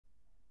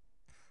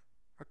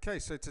Okay,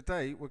 so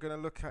today we're going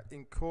to look at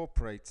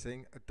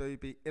incorporating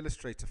Adobe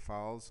Illustrator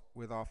files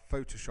with our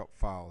Photoshop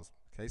files.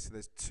 Okay, so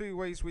there's two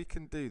ways we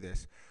can do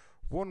this.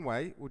 One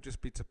way will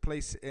just be to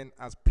place it in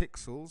as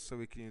pixels, so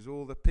we can use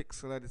all the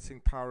pixel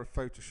editing power of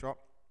Photoshop.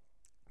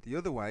 The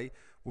other way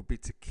would be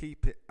to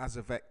keep it as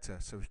a vector,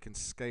 so we can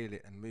scale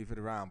it and move it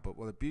around. But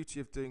the beauty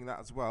of doing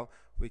that as well,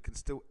 we can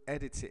still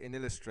edit it in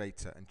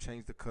Illustrator and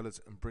change the colors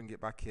and bring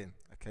it back in.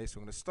 Okay, so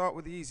I'm going to start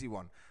with the easy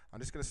one. I'm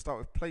just going to start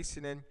with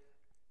placing in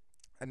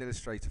an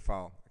Illustrator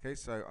file. Okay,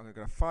 so I'm going to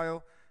go to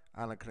File,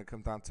 and I'm going to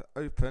come down to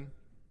Open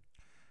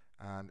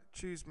and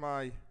choose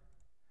my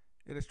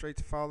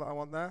Illustrator file that I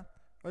want there.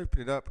 Open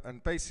it up,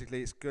 and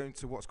basically it's going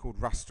to what's called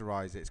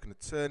rasterize it. It's going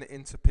to turn it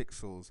into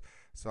pixels.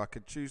 So I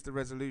can choose the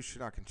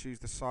resolution, I can choose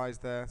the size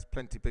there. It's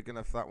plenty big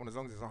enough for that one, as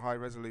long as it's a high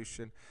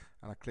resolution,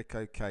 and I click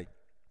OK.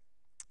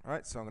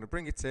 Alright, so I'm going to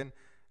bring it in,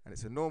 and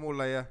it's a normal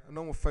layer, a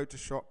normal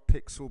Photoshop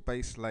pixel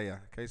based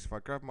layer. Okay, so if I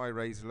grab my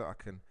eraser, look,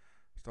 I can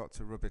start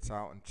to rub it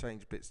out and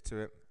change bits to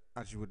it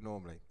as you would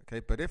normally. Okay,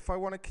 but if I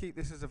want to keep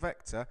this as a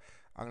vector,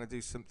 I'm going to do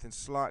something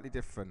slightly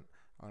different.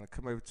 I'm going to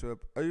come over to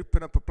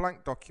open up a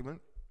blank document.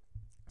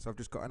 So I've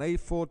just got an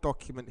A4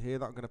 document here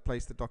that I'm going to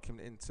place the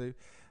document into,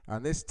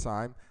 and this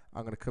time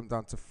I'm going to come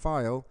down to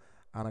File,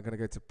 and I'm going to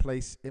go to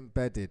Place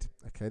Embedded.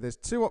 Okay, there's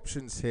two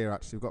options here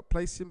actually. We've got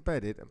Place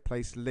Embedded and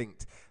Place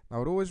Linked. Now I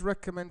would always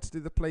recommend to do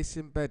the Place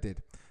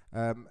Embedded,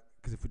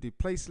 because if we do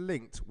Place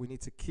Linked, we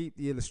need to keep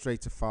the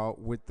Illustrator file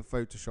with the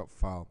Photoshop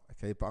file.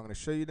 Okay, but I'm going to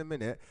show you in a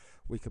minute.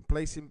 We can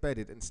Place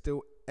Embedded and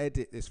still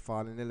edit this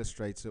file in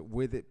Illustrator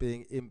with it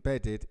being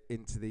embedded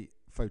into the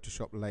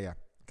Photoshop layer.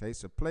 Okay,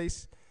 so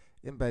Place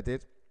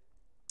Embedded.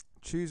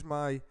 Choose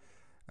my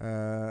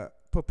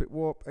puppet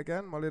warp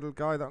again, my little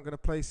guy that I'm going to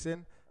place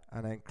in,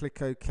 and then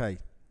click OK.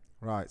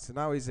 Right, so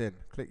now he's in.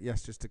 Click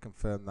yes just to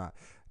confirm that.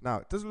 Now,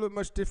 it doesn't look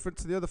much different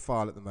to the other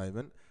file at the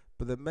moment,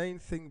 but the main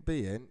thing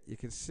being, you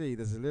can see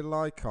there's a little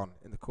icon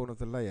in the corner of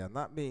the layer, and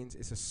that means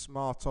it's a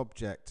smart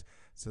object.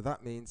 So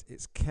that means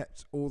it's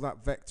kept all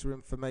that vector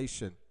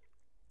information.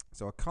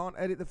 So I can't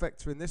edit the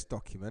vector in this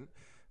document,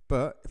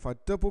 but if I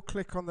double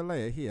click on the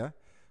layer here,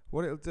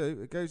 what it'll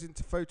do, it goes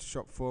into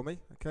Photoshop for me.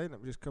 Okay, let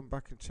me just come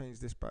back and change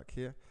this back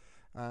here,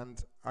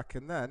 and I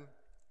can then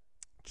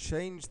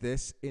change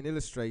this in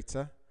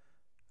Illustrator.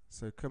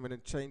 So come in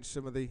and change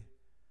some of the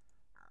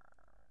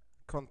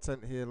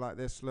content here like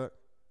this. Look,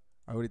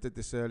 I already did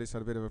this earlier, so I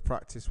had a bit of a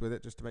practice with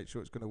it just to make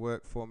sure it's going to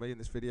work for me in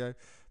this video.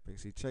 But you can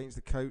see, change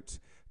the coat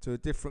to a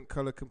different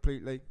color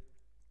completely.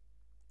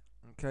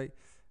 Okay,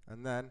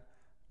 and then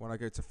when I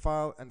go to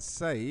File and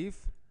Save,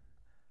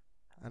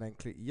 and then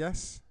click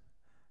yes,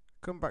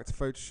 come back to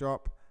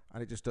Photoshop,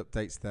 and it just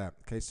updates there.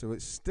 Okay, so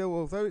it's still,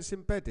 although it's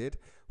embedded,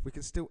 we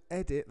can still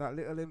edit that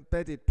little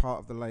embedded part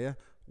of the layer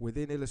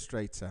within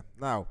Illustrator.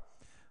 Now,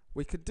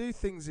 we can do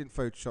things in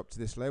Photoshop to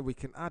this layer. We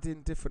can add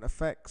in different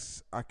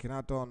effects. I can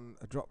add on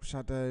a drop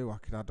shadow.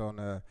 I can add on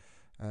a,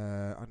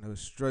 I don't know, a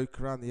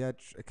stroke around the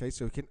edge. Okay,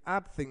 so we can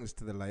add things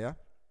to the layer.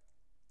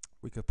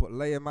 We could put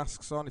layer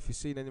masks on, if you've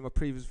seen any of my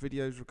previous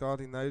videos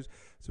regarding those.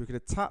 So we can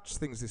attach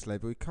things to this layer,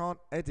 but we can't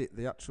edit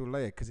the actual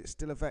layer because it's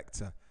still a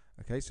vector.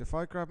 Okay, so if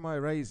I grab my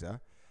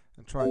eraser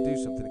and try and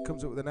do something, it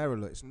comes up with an error.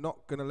 Look, it's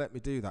not going to let me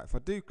do that. If I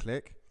do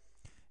click,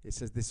 it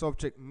says this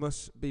object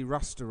must be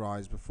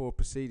rasterized before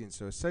proceeding.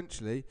 So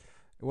essentially,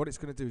 what it's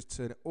going to do is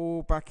turn it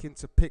all back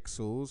into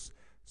pixels,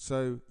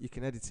 so you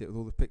can edit it with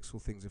all the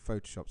pixel things in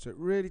Photoshop. So it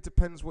really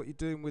depends what you're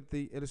doing with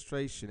the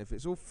illustration. If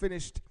it's all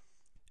finished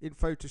in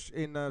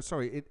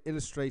in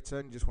Illustrator,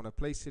 and you just want to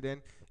place it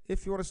in.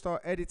 If you want to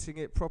start editing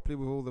it properly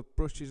with all the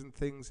brushes and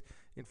things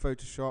in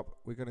Photoshop,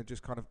 we're going to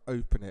just kind of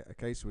open it.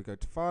 Okay, so we go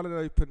to File and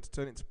Open to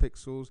turn it into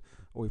pixels,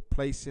 or we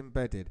Place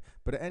Embedded.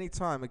 But at any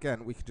time,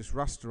 again, we can just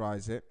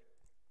rasterize it.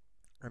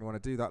 And when I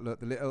do that, look,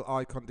 the little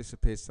icon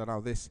disappears. So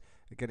now this,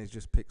 again, is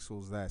just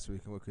pixels there. So we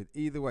can work with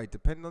either way,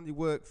 depending on your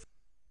work.